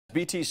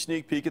BT's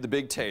sneak peek at the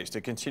Big Taste.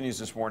 It continues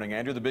this morning.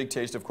 Andrew, the Big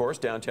Taste, of course,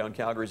 downtown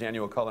Calgary's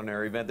annual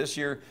culinary event. This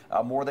year,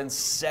 more than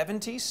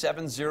 70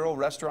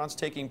 restaurants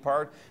taking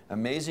part.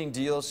 Amazing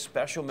deals,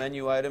 special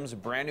menu items, a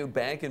brand new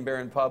Bank &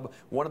 Barron pub.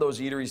 One of those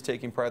eateries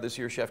taking part this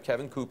year, Chef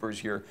Kevin Cooper's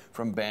here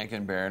from Bank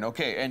 & Barron.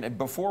 Okay, and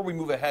before we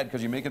move ahead,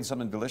 because you're making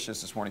something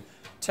delicious this morning,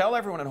 tell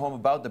everyone at home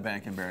about the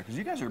Bank & Barron, because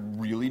you guys are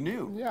really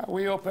new. Yeah,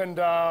 we opened,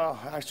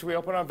 actually we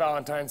opened on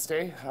Valentine's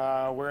Day.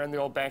 We're in the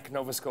old Bank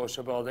Nova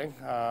Scotia building.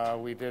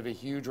 We did a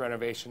huge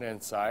renovation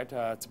inside.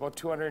 It's about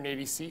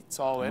 280 seats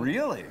all in.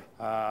 Really?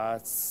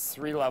 It's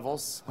 3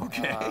 levels.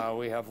 Okay.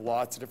 We have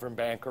lots of different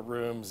banquet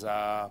rooms,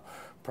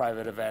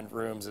 private event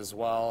rooms as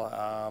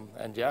well.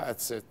 And yeah,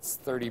 it's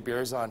 30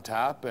 beers on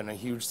tap and a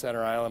huge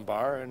Center Island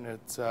bar, and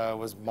it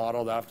was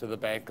modeled after the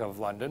Bank of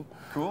London.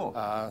 Cool.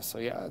 So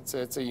yeah,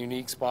 it's a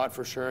unique spot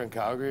for sure in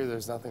Calgary.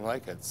 There's nothing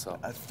like it. So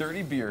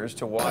 30 beers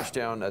to wash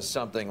down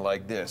something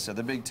like this. So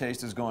the Big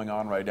Taste is going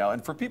on right now.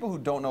 And for people who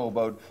don't know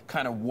about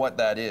kind of what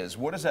that is,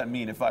 what does that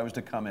mean if I was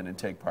to come in and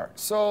take part?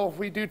 So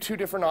we do 2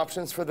 different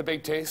options for the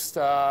Big Taste.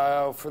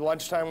 For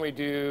lunchtime, we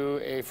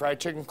do a fried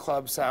chicken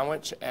club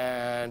sandwich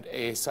and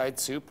a side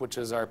soup, which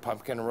is our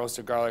pumpkin and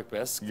roasted garlic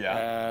bisque.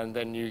 Yeah. And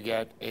then you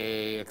get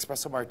a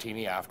espresso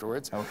martini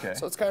afterwards. Okay.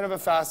 So it's kind of a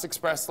fast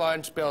express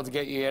lunch, be able to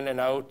get you in and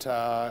out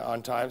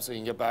on time so you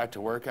can get back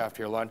to work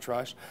after your lunch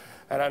rush.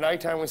 And at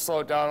nighttime, we slow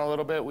it down a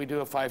little bit. We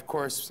do a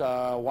 5-course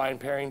wine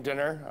pairing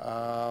dinner.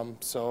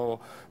 So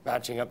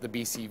matching up the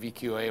BC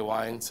VQA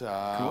wines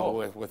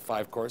cool. with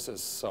 5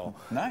 courses. So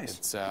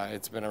nice.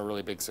 It's been a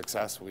really big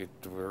success.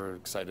 We're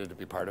excited to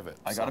be part of it.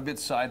 I got a bit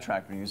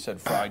sidetracked when you said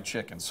fried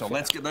chicken. So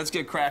let's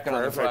get cracking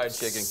on the fried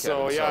chicken, Kevin.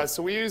 So yeah,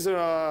 so we use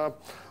a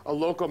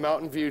local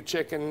Mountain View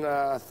chicken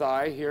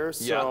thigh here.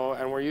 So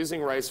and we're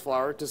using rice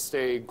flour to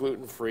stay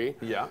gluten-free.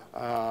 Yeah.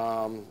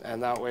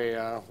 And that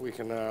way we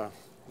can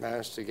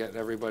managed to get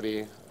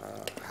everybody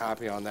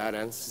happy on that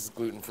end.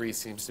 Gluten-free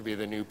seems to be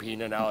the new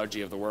peanut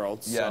allergy of the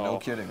world. Yeah, so, no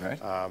kidding, right?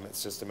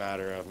 It's just a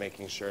matter of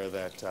making sure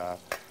that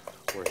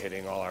we're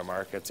hitting all our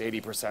markets.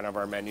 80% of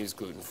our menu's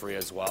gluten-free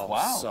as well.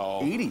 Wow, so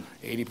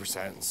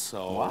 80%.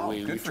 So wow,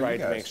 we tried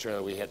to make sure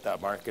that we hit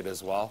that market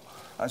as well.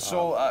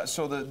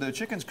 So the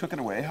chicken's cooking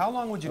away. How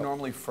long would you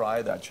normally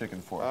fry that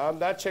chicken for?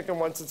 That chicken,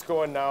 once it's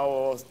going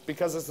now,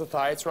 because it's the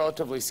thigh, it's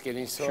relatively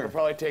skinny, so it'll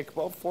probably take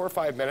about 4 or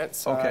 5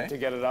 minutes to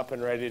get it up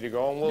and ready to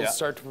go. And we'll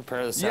start to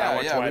prepare the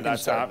sandwich while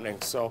that's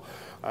happening. So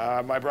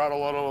I brought a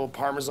little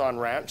Parmesan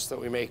ranch that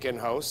we make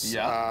in-house.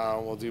 Yeah.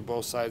 We'll do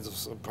both sides of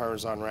some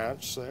Parmesan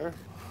ranch there.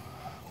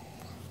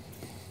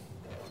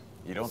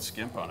 You don't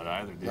skimp on it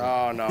either, do you?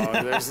 No,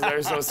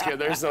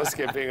 there's no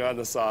skimping on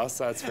the sauce,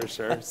 that's for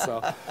sure.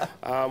 So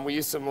we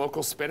use some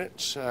local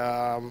spinach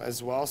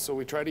as well. So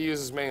we try to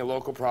use as many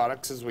local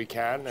products as we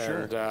can,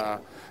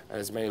 and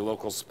as many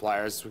local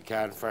suppliers as we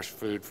can. Fresh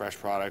food, fresh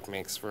product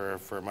makes for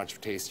a much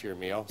tastier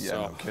meal. Yeah,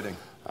 so, no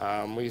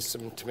kidding. We use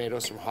some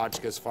tomatoes from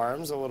Hotchkiss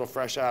Farms, a little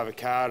fresh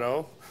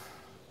avocado.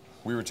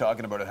 We were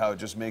talking about it, how it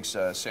just makes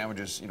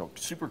sandwiches,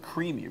 super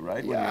creamy,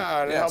 right?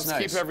 Yeah, and it helps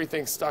keep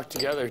everything stuck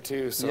together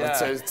too. So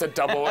it's a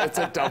double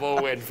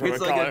win from,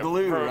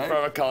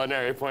 from a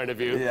culinary point of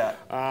view. Yeah.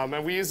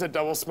 And we use a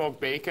double smoked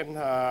bacon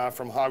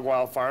from Hog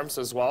Wild Farms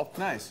as well.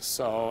 Nice.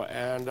 So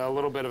and a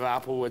little bit of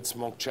Applewood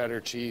smoked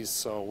cheddar cheese.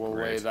 So we'll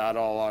lay that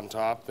all on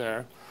top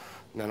there.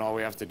 And then all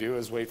we have to do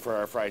is wait for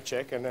our fried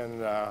chicken,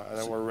 and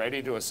then we're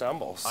ready to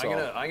assemble. So.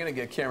 I'm gonna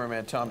get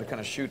cameraman Tom to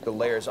kind of shoot the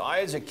layers. I,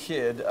 as a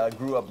kid,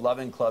 grew up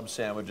loving club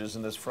sandwiches,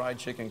 and this fried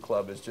chicken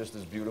club is just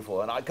as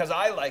beautiful. And because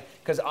I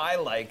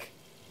like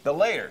the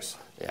layers.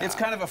 Yeah. It's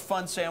kind of a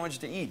fun sandwich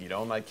to eat,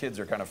 My kids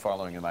are kind of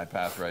following in my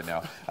path right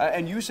now.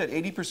 And you said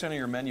 80% of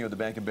your menu of the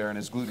Bank & Barron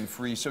is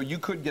gluten-free, so you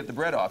could get the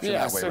bread option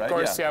that way, right? Yes, of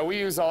course, yeah. We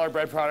use all our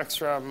bread products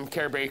from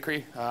Care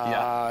Bakery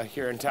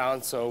here in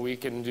town, so we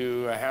can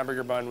do a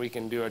hamburger bun, we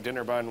can do a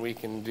dinner bun, we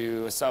can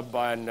do a sub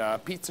bun,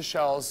 pizza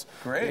shells,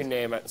 you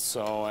name it.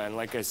 So, and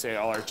like I say,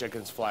 all our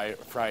chicken's fried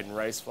in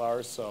rice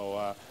flour,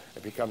 so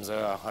it becomes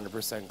a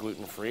 100%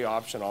 gluten-free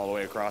option all the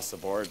way across the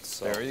board.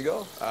 So. There you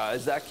go.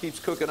 As that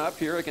keeps cooking up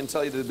here, I can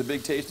tell you that the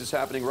Big Taste is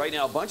happening right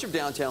now. A bunch of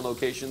downtown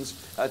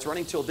locations. It's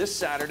running till this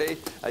Saturday.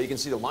 You can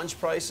see the lunch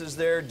prices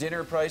there,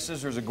 dinner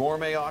prices. There's a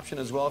gourmet option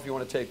as well if you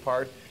want to take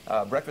part.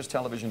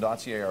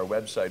 Breakfasttelevision.ca, our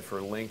website,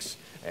 for links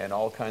and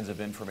all kinds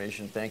of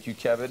information. Thank you,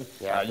 Kevin.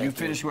 Yeah, you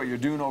finish what you're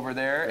doing over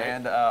there,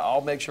 and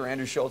I'll make sure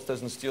Andrew Schultz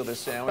doesn't steal this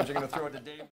sandwich. I'm going to throw it to Dave.